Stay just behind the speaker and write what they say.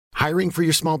Hiring for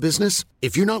your small business?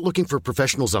 If you're not looking for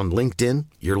professionals on LinkedIn,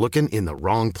 you're looking in the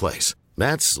wrong place.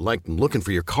 That's like looking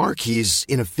for your car keys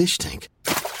in a fish tank.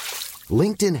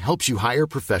 LinkedIn helps you hire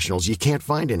professionals you can't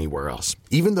find anywhere else,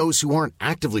 even those who aren't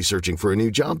actively searching for a new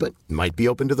job but might be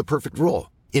open to the perfect role.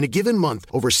 In a given month,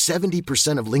 over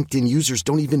 70% of LinkedIn users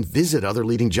don't even visit other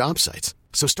leading job sites.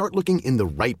 So start looking in the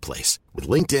right place. With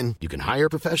LinkedIn, you can hire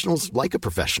professionals like a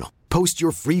professional. Post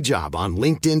your free job on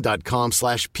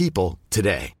linkedin.com/people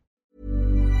today.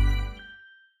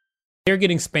 They're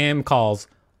getting spam calls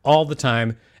all the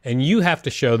time, and you have to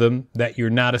show them that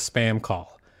you're not a spam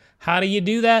call. How do you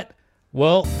do that?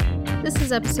 Well, this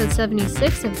is episode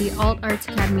 76 of the Alt Arts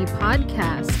Academy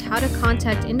podcast, How to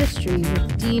Contact Industry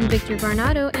with Dean Victor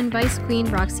Varnado and Vice Queen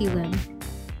Roxy Lim.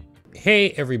 Hey,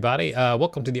 everybody.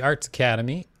 Welcome to the Arts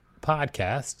Academy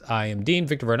podcast. I am Dean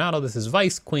Victor Varnado. This is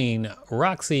Vice Queen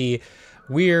Roxy.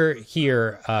 We're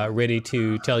here ready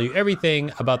to tell you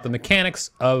everything about the mechanics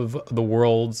of the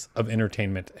worlds of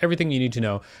entertainment. Everything you need to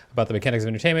know about the mechanics of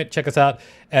entertainment. Check us out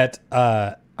at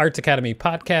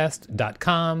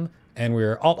artsacademypodcast.com. And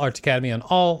we're Alt Arts Academy on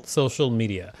all social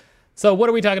media. So what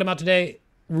are we talking about today?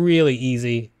 Really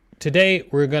easy. Today,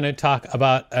 we're going to talk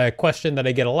about a question that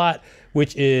I get a lot,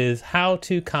 which is how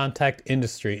to contact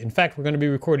industry. In fact, we're going to be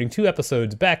recording 2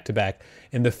 episodes back to back.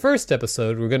 In the first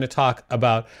episode, we're going to talk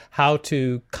about how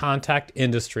to contact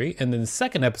industry. And then the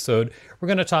second episode, we're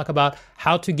going to talk about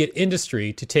how to get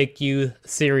industry to take you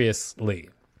seriously.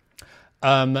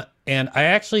 And I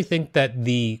actually think that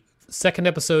the second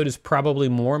episode is probably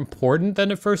more important than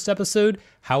the first episode.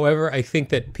 However, I think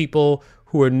that people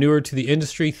who are newer to the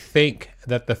industry think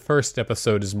that the first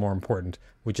episode is more important,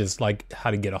 which is like how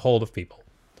to get a hold of people.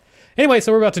 Anyway,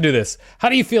 so we're about to do this. How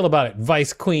do you feel about it,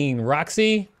 Vice Queen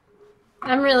Roxy?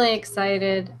 I'm really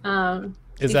excited.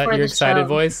 Is that your excited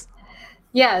voice?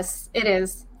 Yes, it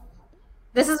is.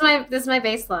 This is my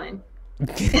baseline.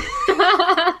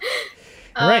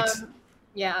 All right.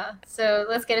 Yeah, so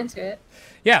let's get into it.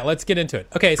 Yeah, let's get into it.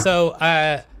 Okay, so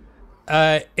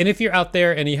and if you're out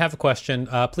there and you have a question,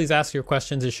 please ask your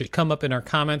questions. It should come up in our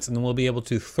comments, and then we'll be able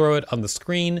to throw it on the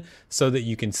screen so that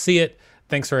you can see it.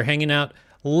 Thanks for hanging out.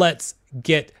 Let's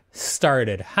get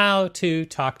started. How to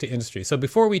talk to industry. So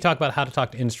before we talk about how to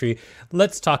talk to industry,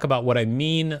 let's talk about what I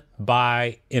mean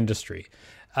by industry.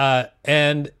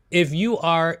 And if you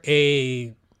are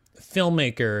a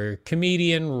filmmaker,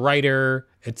 comedian, writer,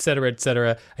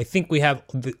 etc., I think we have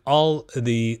all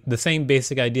the same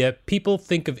basic idea. People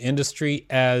think of industry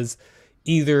as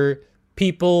either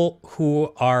people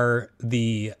who are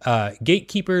the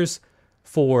gatekeepers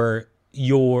for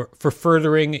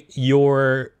furthering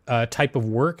your type of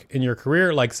work in your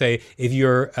career. Like, say, if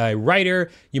you're a writer,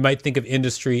 you might think of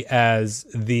industry as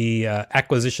the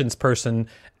acquisitions person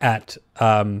at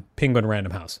Penguin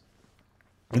Random House,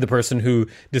 the person who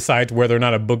decides whether or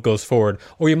not a book goes forward.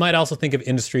 Or you might also think of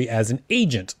industry as an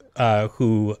agent, a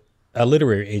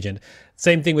literary agent.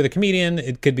 Same thing with a comedian.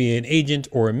 It could be an agent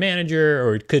or a manager,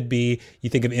 or it could be, you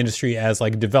think of industry as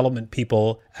like development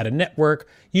people at a network.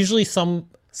 Usually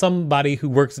somebody who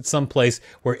works at some place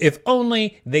where if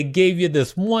only they gave you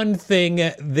this one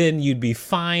thing, then you'd be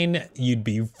fine, you'd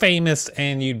be famous,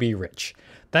 and you'd be rich.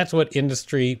 That's what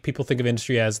people think of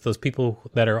industry as, those people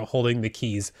that are holding the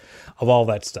keys of all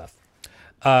that stuff.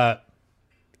 First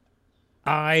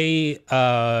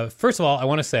of all, I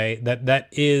want to say that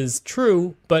is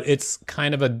true, but it's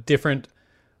kind of a different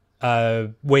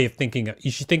way of thinking.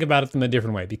 You should think about it from a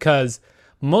different way, because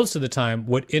most of the time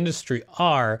what industry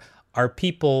are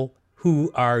people who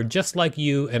are just like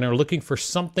you and are looking for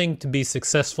something to be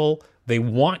successful. They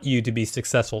want you to be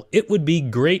successful. It would be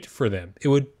great for them. It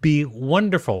would be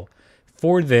wonderful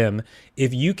for them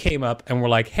if you came up and were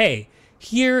like, hey,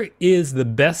 here is the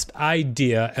best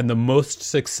idea and the most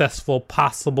successful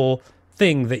possible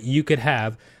thing that you could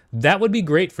have. That would be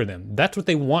great for them. That's what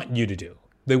they want you to do.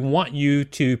 They want you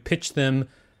to pitch them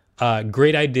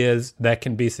great ideas that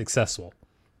can be successful.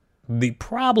 The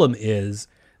problem is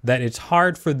that it's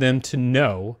hard for them to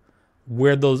know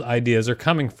where those ideas are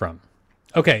coming from.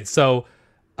 Okay, so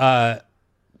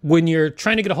when you're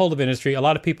trying to get a hold of industry, a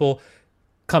lot of people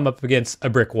come up against a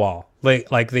brick wall.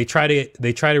 Like they try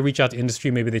to reach out to industry.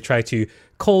 Maybe they try to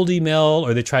cold email,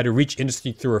 or they try to reach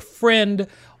industry through a friend,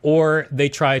 or they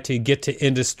try to get to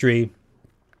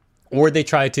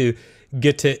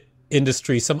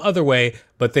industry some other way,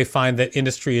 but they find that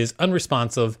industry is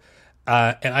unresponsive.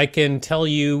 And I can tell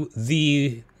you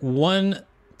the one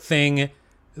thing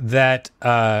that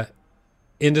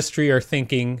industry are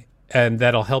thinking, and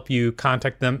that'll help you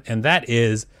contact them, and that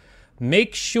is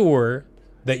make sure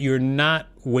that you're not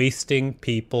wasting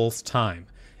people's time.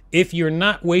 if you're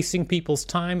not wasting people's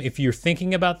time, if you're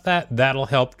thinking about that, that'll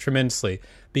help tremendously.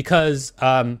 Because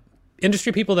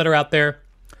industry people that are out there,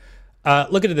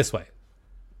 look at it this way.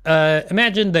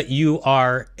 Imagine that you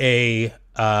are a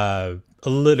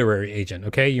literary agent,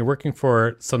 okay? You're working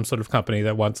for some sort of company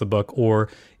that wants a book, or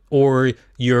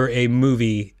you're a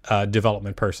movie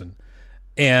development person.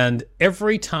 And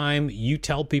every time you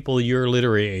tell people you're a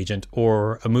literary agent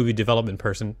or a movie development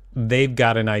person, they've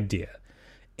got an idea.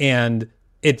 And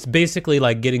it's basically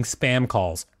like getting spam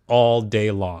calls all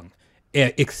day long.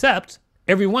 Except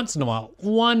every once in a while,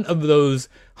 one of those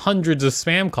hundreds of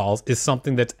spam calls is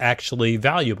something that's actually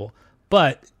valuable.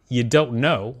 But you don't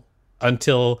know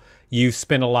until you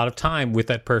spend a lot of time with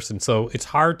that person. So it's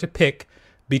hard to pick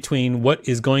between what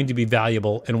is going to be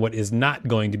valuable and what is not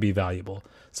going to be valuable.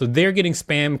 So they're getting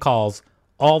spam calls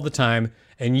all the time,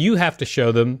 and you have to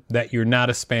show them that you're not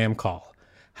a spam call.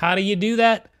 How do you do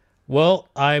that? Well,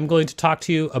 I'm going to talk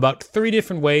to you about 3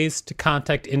 different ways to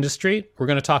contact industry. We're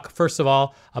going to talk, first of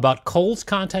all, about cold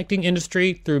contacting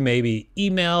industry through maybe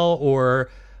email or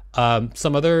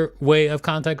some other way of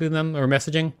contacting them or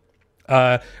messaging.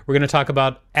 We're going to talk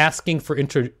about asking for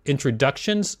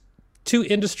introductions to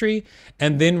industry.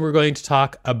 And then we're going to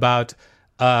talk about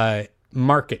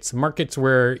markets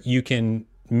where you can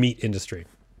meet industry.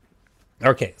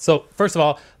 Okay, so first of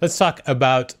all, let's talk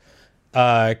about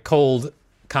cold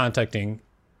contacting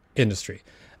industry.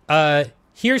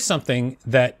 Here's something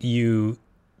that you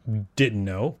didn't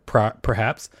know,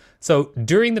 perhaps. So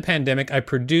during the pandemic, I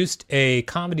produced a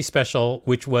comedy special,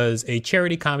 which was a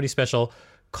charity comedy special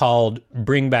called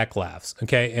Bring Back Laughs.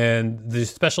 Okay, and the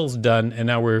special's done, and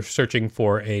now we're searching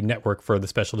for a network for the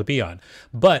special to be on.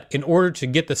 But in order to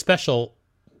get the special,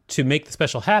 to make the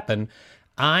special happen,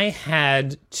 I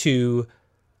had to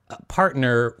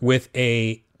partner with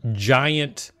a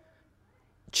giant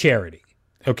charity.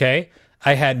 Okay,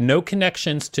 I had no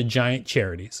connections to giant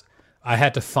charities. I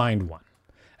had to find one.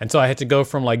 And so I had to go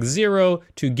from like 0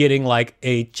 to getting like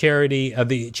a charity.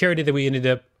 The charity that we ended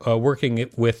up working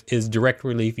with is Direct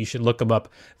Relief. You should look them up.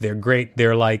 They're great.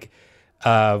 They're like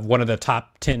one of the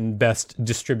top 10 best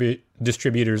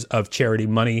distributors of charity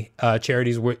money.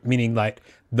 Charities, meaning like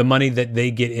the money that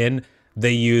they get in,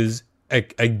 they use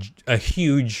a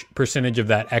huge percentage of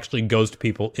that actually goes to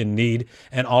people in need.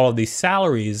 And all of the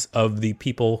salaries of the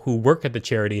people who work at the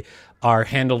charity are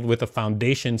handled with a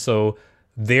foundation. So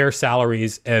their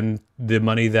salaries and the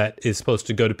money that is supposed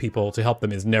to go to people to help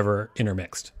them is never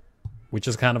intermixed, which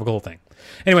is kind of a cool thing.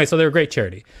 Anyway, so they're a great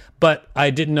charity, but I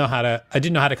didn't know how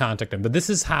to contact them. But this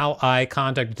is how I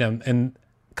contacted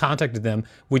them,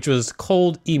 which was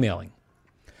cold emailing.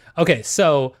 Okay,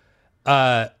 so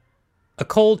a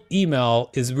cold email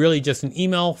is really just an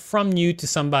email from you to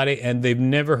somebody, and they've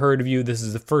never heard of you. This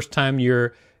is the first time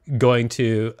you're going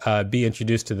to be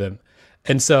introduced to them,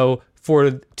 and so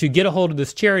to get a hold of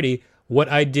this charity, what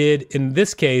I did in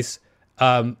this case,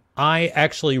 I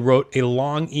actually wrote a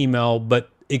long email, but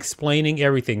explaining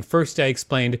everything. First, I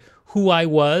explained who I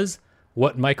was,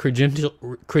 what my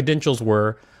credentials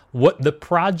were, what the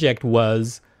project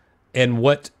was, and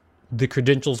what the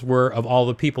credentials were of all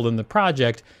the people in the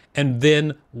project, and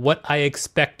then what I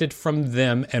expected from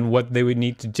them and what they would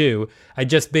need to do. I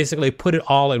just basically put it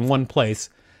all in one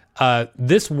place.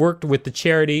 This worked with the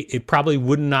charity. It probably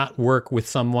would not work with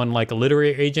someone like a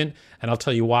literary agent, and I'll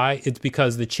tell you why. It's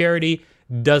because the charity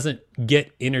doesn't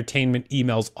get entertainment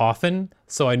emails often,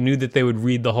 so I knew that they would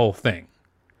read the whole thing.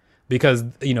 Because,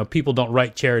 people don't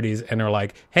write charities and are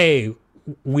like, hey,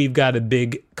 we've got a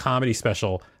big comedy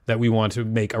special that we want to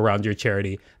make around your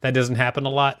charity. That doesn't happen a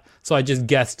lot. So I just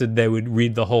guessed that they would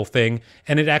read the whole thing,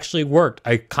 and it actually worked.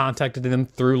 I contacted them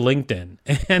through LinkedIn,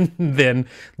 and then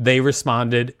they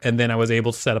responded, and then I was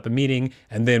able to set up a meeting,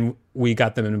 and then we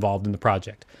got them involved in the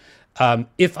project.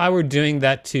 If I were doing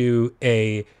that to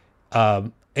a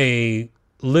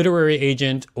literary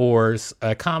agent or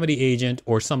a comedy agent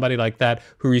or somebody like that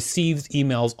who receives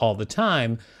emails all the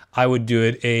time, I would do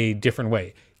it a different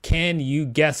way. Can you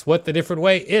guess what the different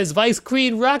way is, Vice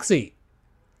Queen Roxy?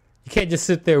 You can't just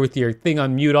sit there with your thing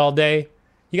on mute all day.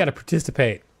 You got to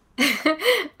participate.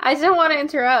 I don't want to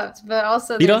interrupt, but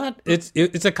also you don't. It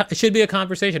should be a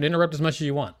conversation. Interrupt as much as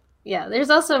you want. Yeah, there's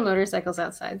also motorcycles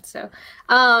outside. So,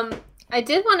 I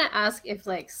did want to ask if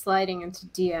like sliding into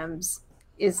DMs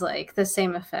is like the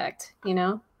same effect,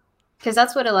 because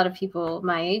that's what a lot of people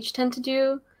my age tend to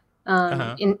do,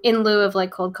 in lieu of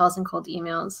like cold calls and cold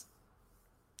emails.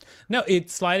 No,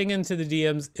 sliding into the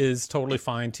DMs is totally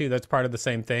fine too. That's part of the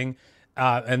same thing.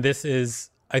 And this is,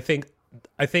 I think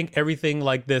everything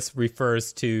like this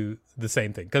refers to the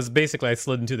same thing, because basically I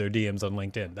slid into their DMs on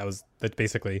LinkedIn. That's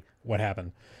basically what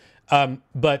happened.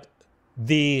 But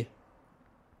the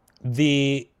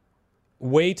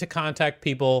way to contact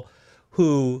people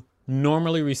who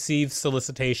normally receive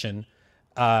solicitation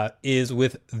is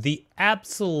with the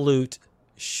absolute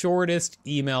shortest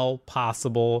email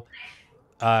possible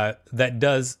that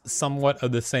does somewhat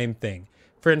of the same thing.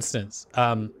 For instance,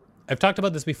 I've talked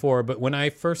about this before, but when I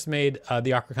first made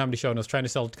the Awkward Comedy Show and I was trying to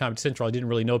sell it to Comedy Central, I didn't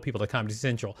really know people at Comedy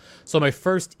Central. So my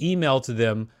first email to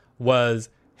them was,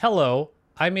 hello,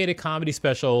 I made a comedy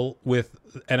special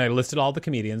and I listed all the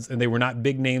comedians, and they were not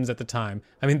big names at the time.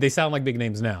 I mean, they sound like big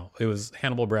names now. It was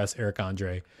Hannibal Buress, Eric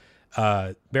Andre,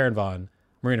 Baron Vaughn,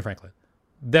 Marina Franklin.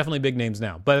 Definitely big names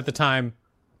now. But at the time,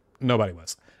 nobody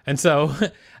was. And so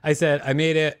I said, I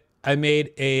made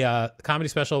a comedy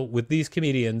special with these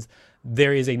comedians. I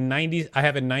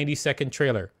have a 90-second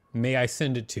trailer. May I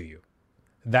send it to you?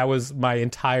 That was my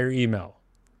entire email.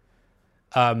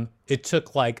 It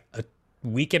took like a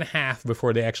week and a half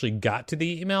before they actually got to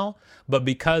the email, but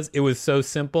because it was so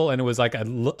simple and it was like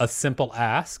a simple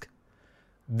ask,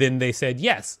 then they said,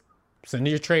 yes, send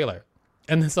your trailer.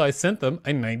 And so I sent them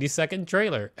a 90-second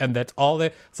trailer, and that's all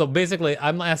so basically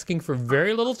I'm asking for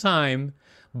very little time,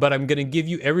 but I'm going to give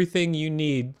you everything you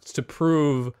need to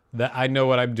prove that I know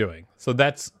what I'm doing. So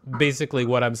that's basically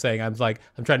what I'm saying. I'm trying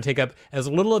to take up as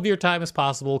little of your time as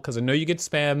possible because I know you get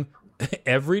spam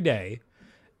every day.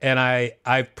 And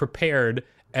I've prepared,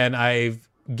 and I'm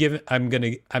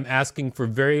asking for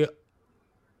very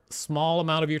small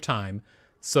amount of your time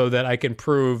so that I can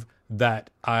prove that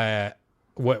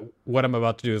what I'm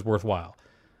about to do is worthwhile.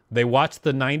 They watched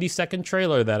the 90-second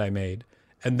trailer that I made,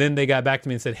 and then they got back to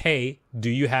me and said, hey, do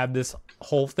you have this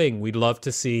whole thing? We'd love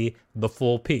to see the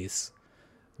full piece.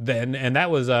 And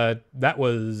that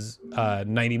was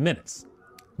 90 minutes,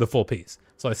 the full piece.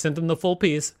 So I sent them the full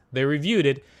piece. They reviewed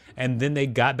it. And then they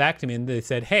got back to me and they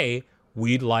said, hey,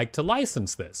 we'd like to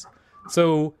license this.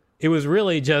 So it was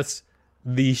really just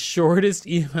the shortest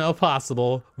email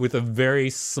possible with a very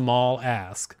small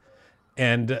ask.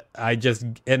 And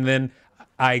then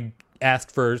I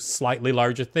asked for slightly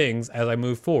larger things as I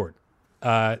moved forward.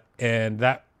 And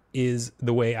that is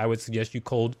the way I would suggest you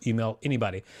cold email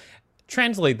anybody.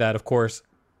 Translate that, of course,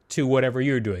 to whatever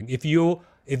you're doing. If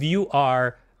you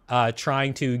are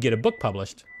trying to get a book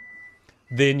published,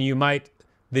 then you might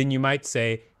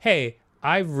say, hey,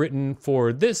 I've written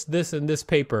for this, and this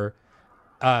paper.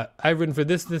 I've written for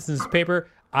this, and this paper.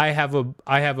 I have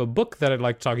a book that I'd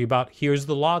like to talk to you about. Here's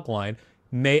the log line.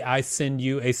 May I send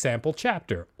you a sample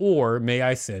chapter? Or may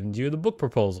I send you the book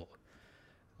proposal?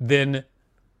 Then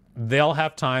they'll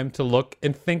have time to look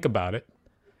and think about it.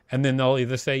 And then they'll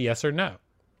either say yes or no.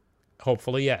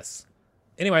 Hopefully yes.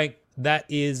 Anyway, that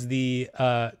is the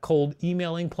cold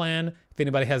emailing plan. If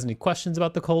anybody has any questions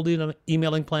about the cold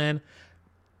emailing plan,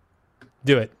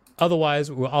 do it.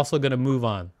 Otherwise, we're also going to move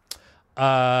on.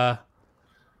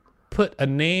 Put a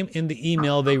name in the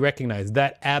email they recognize.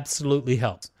 That absolutely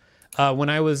helps. When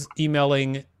I was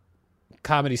emailing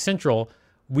Comedy Central,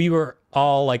 we were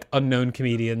all like unknown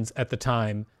comedians at the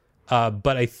time.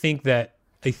 But I think that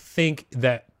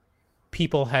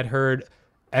people had heard.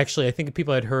 Actually, I think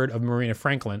people had heard of Marina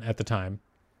Franklin at the time.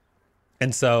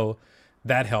 And so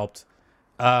that helped.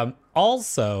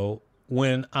 Also,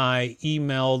 when I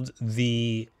emailed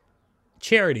the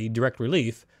charity, Direct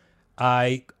Relief,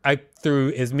 I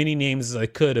threw as many names as I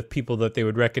could of people that they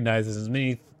would recognize, as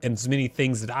many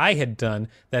things that I had done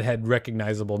that had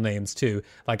recognizable names too.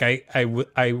 Like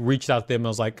I reached out to them. I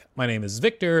was like, my name is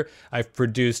Victor. I've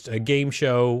produced a game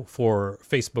show for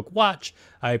Facebook Watch.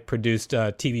 I produced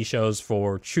TV shows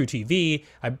for True TV.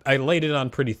 I laid it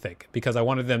on pretty thick because I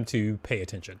wanted them to pay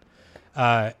attention.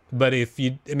 But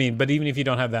even if you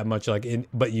don't have that much,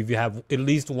 but you have at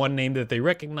least one name that they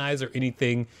recognize or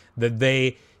anything that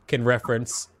they can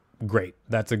reference, great.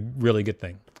 That's a really good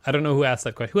thing. I don't know who asked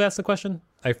that question. Who asked the question?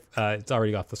 It's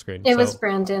already off the screen. It was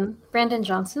Brandon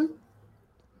Johnson.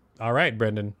 All right,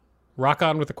 Brendan, rock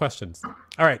on with the questions.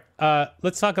 All right,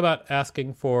 let's talk about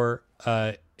asking for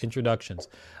introductions.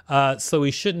 So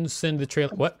we shouldn't send the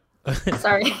trailer. What?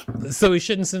 Sorry. So we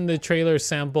shouldn't send the trailer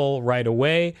sample right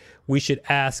away. We should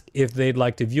ask if they'd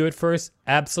like to view it first.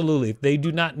 Absolutely. If they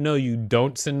do not know you,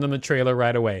 don't send them a trailer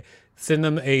right away. Send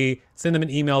them an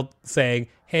email saying,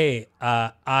 "Hey,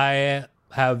 I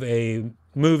have a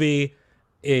movie.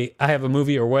 I have a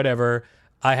movie or whatever.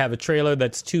 I have a trailer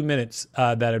that's 2 minutes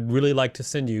that I'd really like to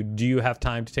send you. Do you have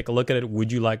time to take a look at it?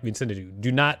 Would you like me to send it to you?"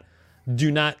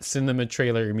 Do not send them a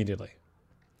trailer immediately.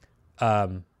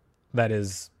 That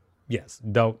is. Yes,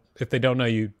 don't. If they don't know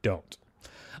you, don't.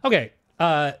 Okay,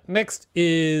 next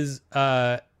is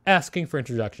asking for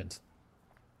introductions.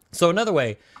 So another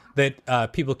way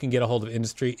that people can get a hold of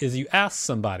industry is you ask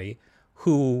somebody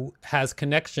who has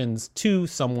connections to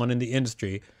someone in the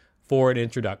industry for an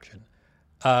introduction.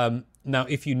 Now,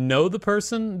 if you know the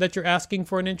person that you're asking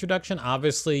for an introduction,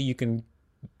 obviously you can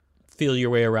feel your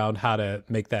way around how to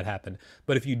make that happen.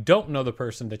 But if you don't know the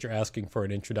person that you're asking for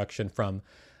an introduction from,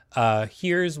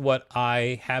 here's what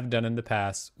I have done in the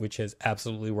past, which has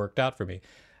absolutely worked out for me.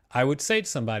 I would say to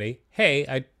somebody, hey,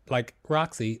 I like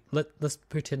Roxy. Let's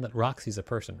pretend that Roxy's a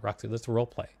person. Roxy, let's role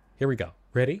play. Here we go.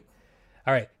 Ready?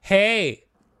 All right. Hey.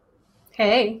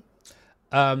 Hey.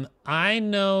 I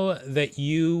know that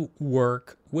you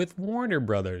work with Warner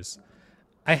Brothers.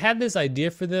 I had this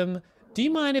idea for them. Do you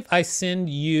mind if I send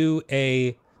you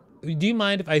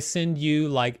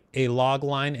like a log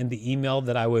line in the email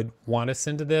that I would want to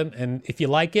send to them? And if you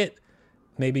like it,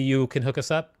 maybe you can hook us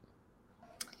up.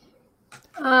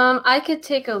 I could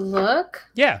take a look.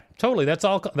 Yeah, totally. That's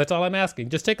all I'm asking.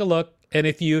 Just take a look. And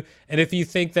if you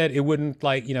think that it wouldn't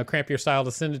cramp your style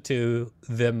to send it to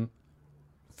them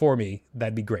for me,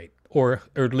 that'd be great. Or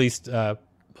at least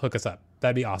hook us up.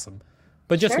 That'd be awesome.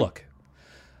 But just look.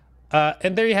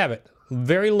 And there you have it.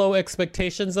 Very low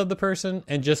expectations of the person,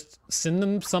 and just send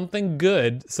them something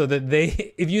good so that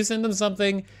if you send them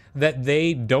something that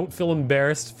they don't feel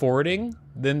embarrassed forwarding,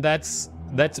 then that's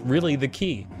really the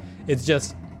key. It's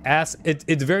just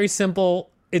it's very simple.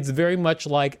 It's very much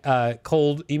like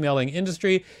cold emailing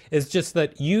industry. It's just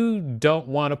that you don't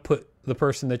want to put the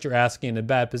person that you're asking in a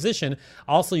bad position.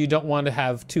 Also, you don't want to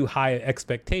have too high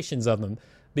expectations of them,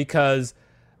 because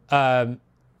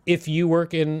if you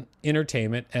work in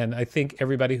entertainment, and I think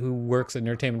everybody who works in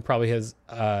entertainment probably has,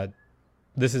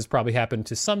 this has probably happened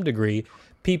to some degree,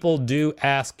 people do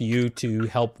ask you to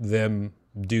help them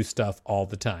do stuff all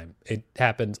the time. It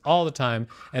happens all the time.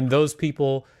 And those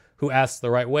people who ask the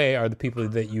right way are the people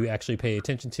that you actually pay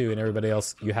attention to, and everybody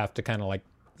else you have to kind of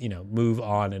move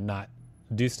on and not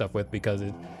do stuff with, because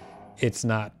it's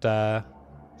not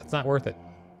worth it.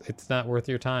 It's not worth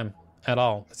your time at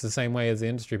all. It's the same way as the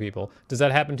industry people. Does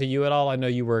that happen to you at all? I know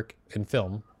you work in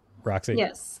film, Roxy.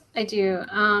 Yes, I do.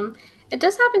 It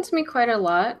does happen to me quite a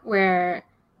lot, where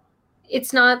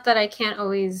it's not that I can't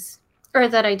always, or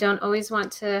that I don't always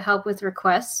want to help with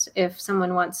requests. If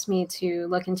someone wants me to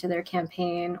look into their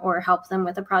campaign or help them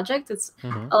with a project, it's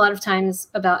a lot of times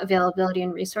about availability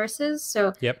and resources.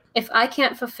 So if I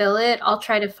can't fulfill it, I'll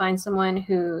try to find someone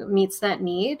who meets that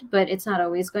need, but it's not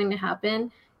always going to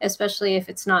happen, especially if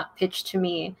it's not pitched to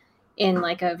me in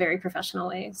like a very professional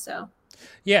way. So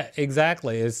yeah,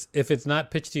 exactly. If it's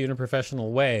not pitched to you in a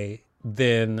professional way,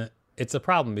 then it's a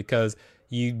problem, because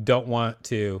you don't want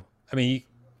to,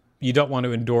 you don't want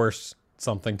to endorse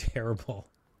something terrible.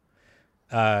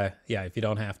 If you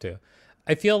don't have to.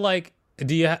 I feel like,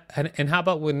 and how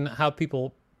about how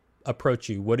people approach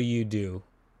you? What do you do?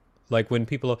 Like when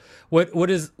people,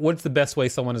 what's the best way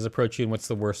someone has approached you, and what's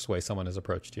the worst way someone has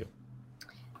approached you?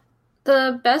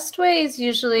 The best way is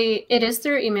usually, it is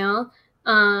through email,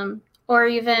 or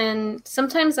even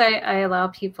sometimes I allow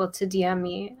people to DM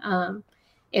me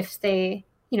if they,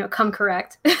 come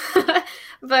correct.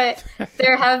 But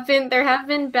there have been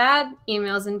bad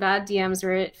emails and bad DMs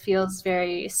where it feels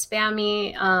very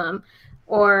spammy,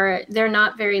 or they're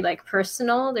not very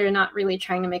personal. They're not really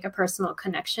trying to make a personal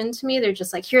connection to me. They're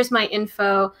just like, here's my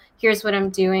info, here's what I'm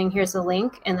doing, here's a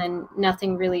link, and then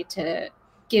nothing really to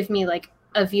give me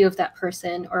a view of that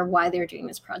person or why they're doing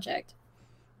this project.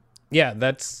 Yeah,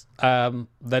 that's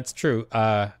true.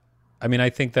 I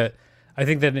think that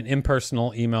an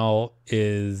impersonal email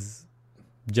is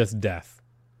just death.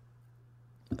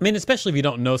 Especially if you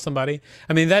don't know somebody.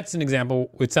 That's an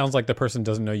example. It sounds like the person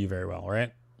doesn't know you very well,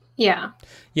 right? Yeah.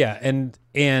 Yeah, and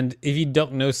if you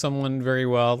don't know someone very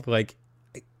well,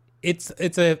 it's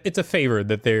a favor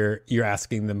that you're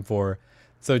asking them for.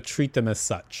 So treat them as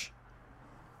such.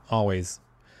 Always.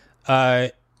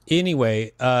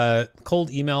 Anyway, cold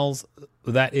emails,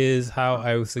 that is how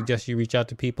I would suggest you reach out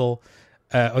to people.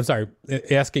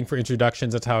 Asking for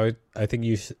introductions, that's how I think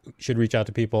you should reach out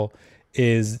to people,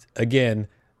 is, again,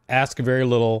 ask very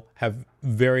little, have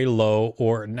very low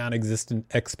or non-existent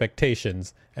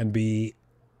expectations, and be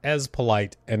as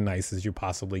polite and nice as you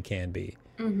possibly can be.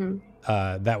 Mm-hmm.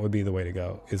 That would be the way to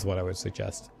go, is what I would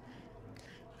suggest.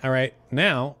 All right,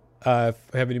 now, if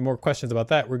I have any more questions about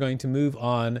that, we're going to move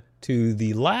on to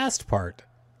the last part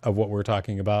of what we're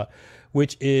talking about,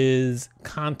 which is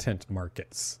content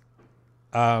markets.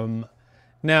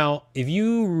 Now, if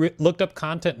you looked up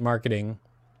content marketing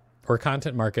or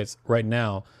content markets right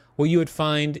now, what you would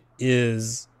find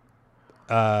is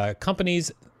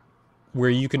companies where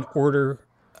you can order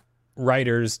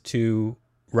writers to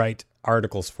write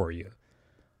articles for you.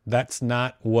 That's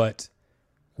not what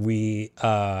we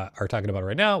are talking about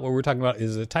right now. What we're talking about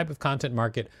is a type of content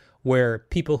market where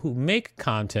people who make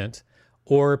content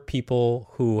or people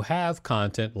who have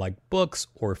content like books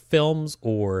or films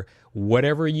or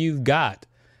whatever you've got,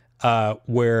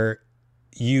 where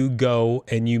you go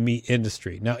and you meet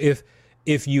industry. Now,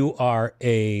 if you are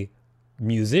a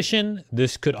musician,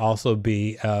 this could also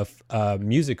be a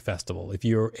music festival. If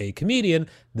you're a comedian,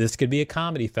 this could be a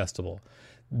comedy festival.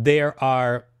 There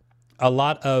are a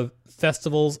lot of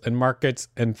festivals and markets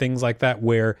and things like that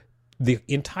where the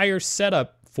entire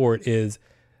setup for it is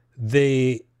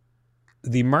the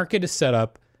market is set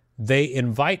up, they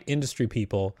invite industry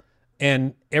people,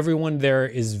 and everyone there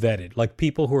is vetted. Like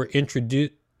people who are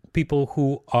introduced, people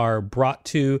who are brought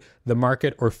to the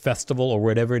market or festival or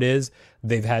whatever it is,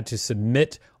 they've had to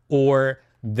submit, or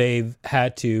they've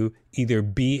had to either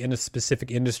be in a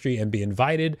specific industry and be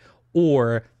invited,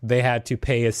 or they had to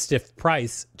pay a stiff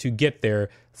price to get there,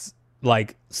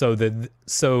 like so that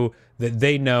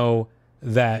they know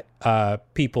that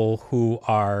people who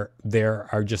are there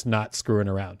are just not screwing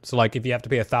around. So like if you have to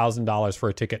pay $1,000 for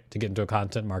a ticket to get into a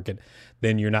content market,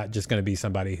 then you're not just going to be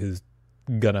somebody who's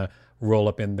gonna roll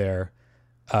up in there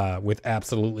with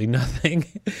absolutely nothing.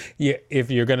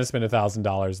 If you're going to spend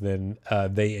 $1,000, then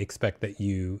they expect that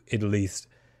you at least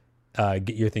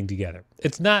get your thing together.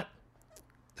 It's not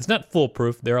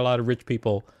foolproof. There are a lot of rich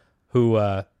people who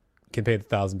can pay the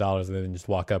 $1,000 and then just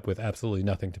walk up with absolutely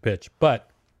nothing to pitch, but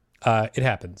it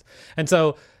happens. And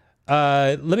so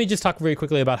let me just talk very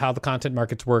quickly about how the content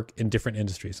markets work in different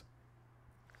industries.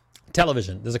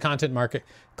 Television. There's a content market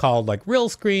called like Real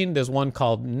Screen. There's one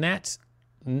called NAT.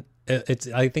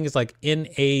 I think it's like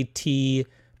NATPE,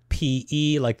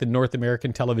 like the North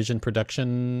American Television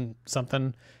Production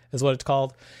something is what it's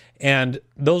called. And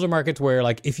those are markets where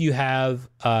like if you have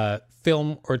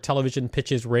film or television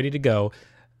pitches ready to go,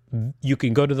 you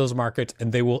can go to those markets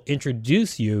and they will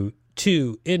introduce you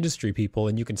to industry people,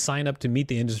 and you can sign up to meet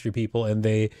the industry people, and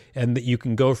you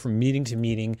can go from meeting to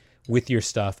meeting with your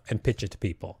stuff and pitch it to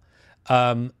people.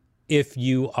 If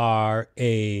you are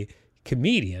a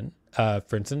comedian,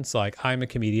 for instance, like I'm a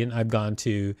comedian, I've gone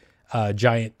to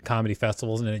giant comedy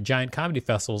festivals, and at giant comedy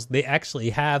festivals, they actually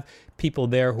have people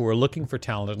there who are looking for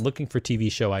talent and looking for TV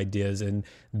show ideas, and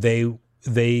and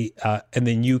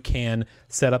then you can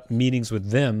set up meetings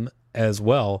with them as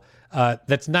well.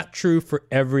 That's not true for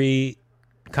every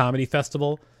comedy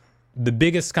festival. The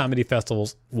biggest comedy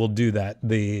festivals will do that.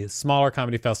 The smaller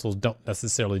comedy festivals don't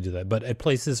necessarily do that. But at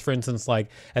places, for instance, like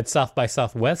at South by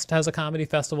Southwest has a comedy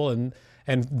festival, and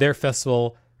their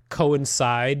festival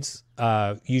coincides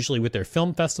usually with their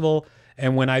film festival.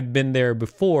 And when I've been there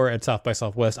before at South by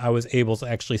Southwest, I was able to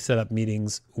actually set up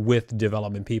meetings with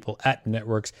development people at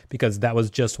networks because that was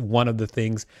just one of the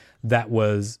things that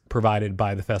was provided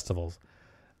by the festivals.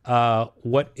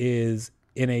 What is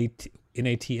NATS?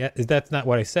 That's not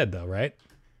what I said, though, right?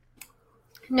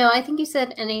 No, I think you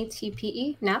said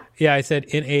NATPE, NAP. Yeah, I said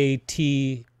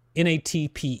NATPE.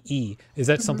 Is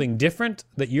that something different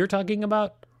that you're talking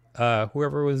about?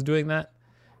 Whoever was doing that?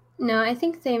 No, I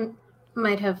think they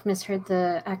might have misheard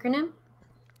the acronym.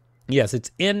 Yes,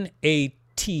 it's NAT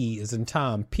as in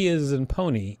Tom, P as in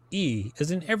pony, E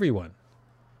as in everyone.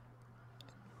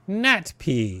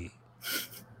 NATP.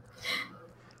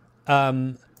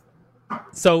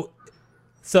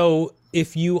 So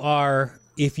if you are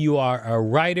a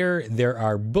writer, there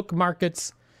are book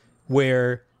markets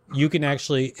where you can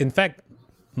actually, in fact,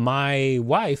 my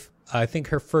wife, I think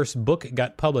her first book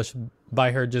got published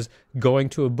by her just going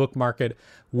to a book market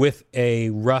with a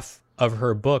rough of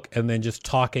her book and then just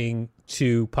talking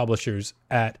to publishers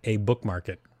at a book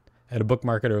market or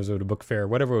was it a book fair,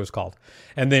 whatever it was called.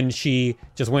 And then she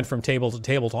just went from table to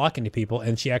table talking to people,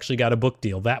 and she actually got a book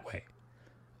deal that way.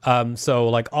 So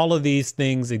like all of these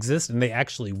things exist and they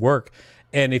actually work.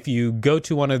 And if you go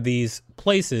to one of these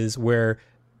places where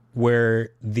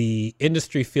the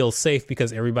industry feels safe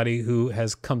because everybody who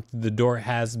has come through the door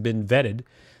has been vetted,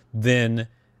 then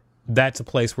that's a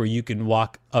place where you can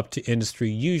walk up to industry,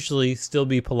 usually still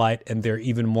be polite, and they're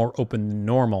even more open than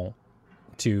normal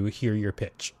to hear your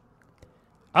pitch.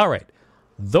 All right.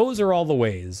 Those are all the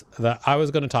ways that I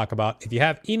was going to talk about. If you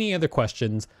have any other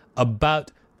questions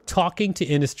about talking to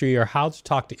industry or how to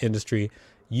talk to industry,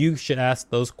 you should ask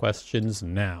those questions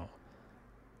now.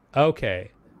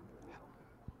 Okay.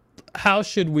 How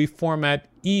should we format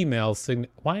email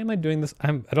Why am I doing this?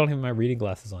 I don't have my reading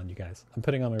glasses on, you guys. I'm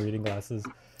putting on my reading glasses.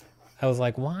 I was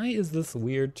like, why is this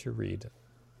weird to read?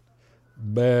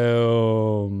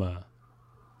 Boom.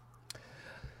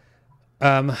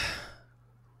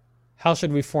 How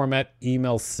should we format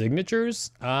email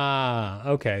signatures?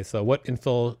 Okay. So what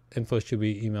info should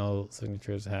we email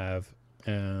signatures have?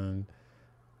 And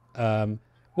I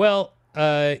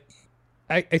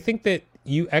think that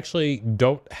you actually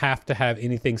don't have to have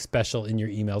anything special in your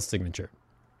email signature.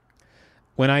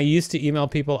 When I used to email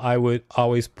people, I would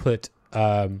always put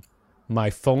my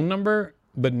phone number,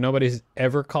 but nobody's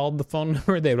ever called the phone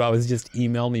number. They would always just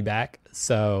email me back.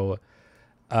 So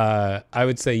I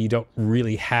would say you don't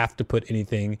really have to put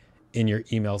anything in your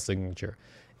email signature.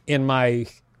 In my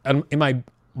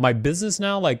business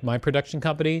now, like my production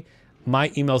company, my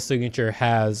email signature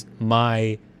has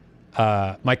my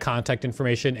contact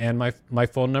information and my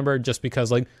phone number, just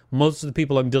because like most of the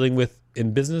people I'm dealing with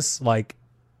in business, like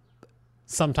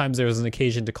sometimes there's an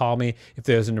occasion to call me. If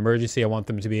there's an emergency, I want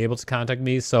them to be able to contact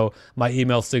me. So my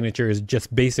email signature is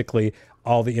just basically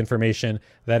all the information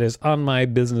that is on my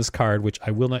business card, which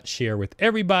I will not share with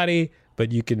everybody,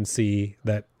 but you can see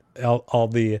that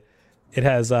it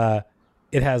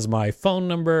has my phone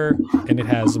number, and it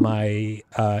has my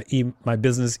my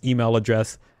business email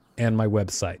address and my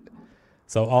website.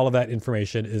 So all of that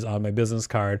information is on my business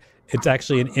card. It's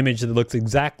actually an image that looks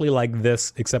exactly like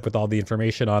this, except with all the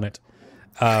information on it.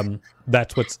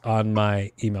 That's what's on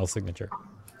my email signature.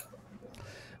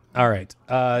 All right.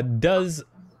 Does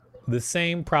the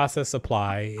same process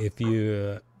apply if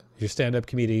you're stand-up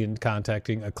comedian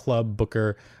contacting a club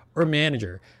booker or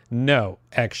manager? No,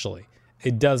 actually,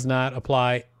 it does not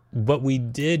apply. But we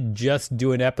did just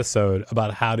do an episode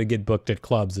about how to get booked at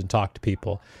clubs and talk to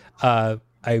people. I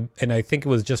think it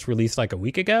was just released like a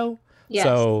week ago. Yes.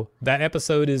 So that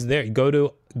episode is there. Go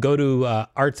to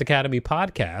Arts Academy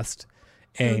Podcast,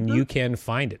 and you can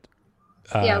find it.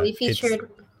 We featured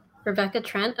Rebecca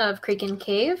Trent of Creek and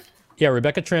Cave. Yeah,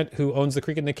 Rebecca Trent, who owns the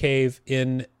Creek and the Cave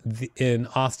in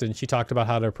Austin. She talked about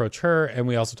how to approach her, and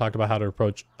we also talked about how to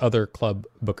approach other club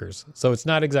bookers. So it's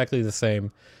not exactly the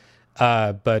same,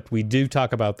 but we do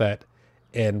talk about that.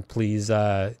 And please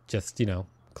just,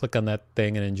 click on that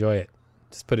thing and enjoy it.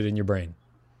 Just put it in your brain.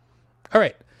 All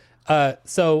right.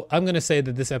 So I'm going to say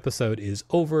that this episode is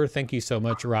over. Thank you so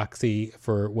much, Roxy,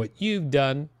 for what you've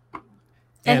done.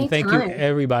 And thank you,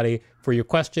 everybody, for your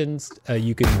questions.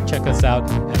 You can check us out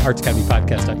at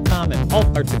artsacademypodcast.com and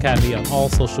Alt Arts Academy on all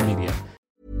social media.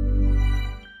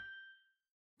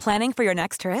 Planning for your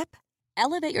next trip?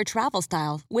 Elevate your travel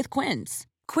style with Quince.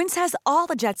 Quince has all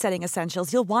the jet-setting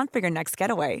essentials you'll want for your next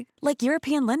getaway, like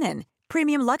European linen,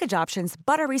 premium luggage options,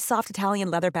 buttery soft Italian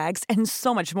leather bags, and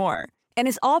so much more. And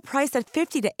is all priced at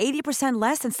 50 to 80%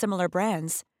 less than similar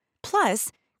brands. Plus,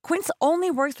 Quince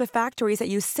only works with factories that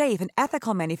use safe and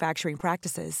ethical manufacturing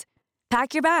practices.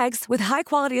 Pack your bags with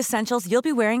high-quality essentials you'll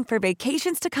be wearing for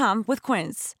vacations to come with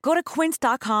Quince. Go to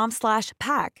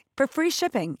quince.com/pack for free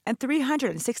shipping and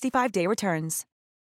 365-day returns.